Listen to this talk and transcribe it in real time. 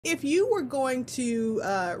If you were going to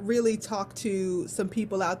really talk to some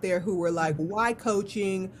people out there who were like, why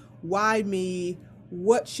coaching? Why me?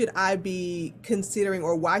 What should I be considering,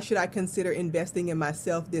 or why should I consider investing in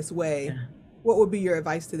myself this way? Yeah. What would be your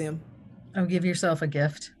advice to them? Oh, give yourself a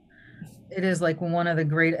gift. It is like one of the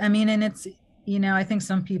great, I mean, and it's, I think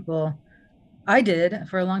some people, I did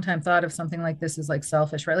for a long time thought of something like this as like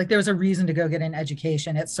selfish, right? Like there was a reason to go get an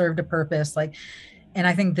education. It served a purpose. Like, and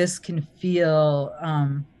I think this can feel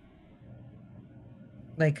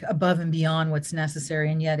like above and beyond what's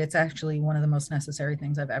necessary. And yet it's actually one of the most necessary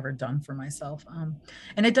things I've ever done for myself.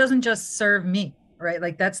 And it doesn't just serve me, right?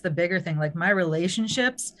 Like that's the bigger thing. Like my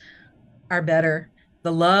relationships are better.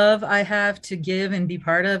 The love I have to give and be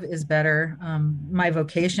part of is better. My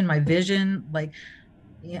vocation, my vision, like,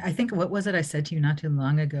 yeah, I think what was it I said to you not too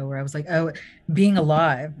long ago where I was like, oh, being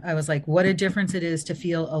alive. I was like, what a difference it is to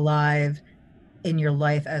feel alive in your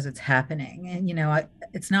life as it's happening. And,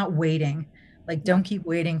 it's not waiting. Like, Yeah. don't keep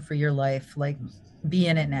waiting for your life. Like, be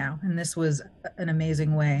in it now. And this was an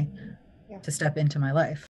amazing way Yeah. to step into my life.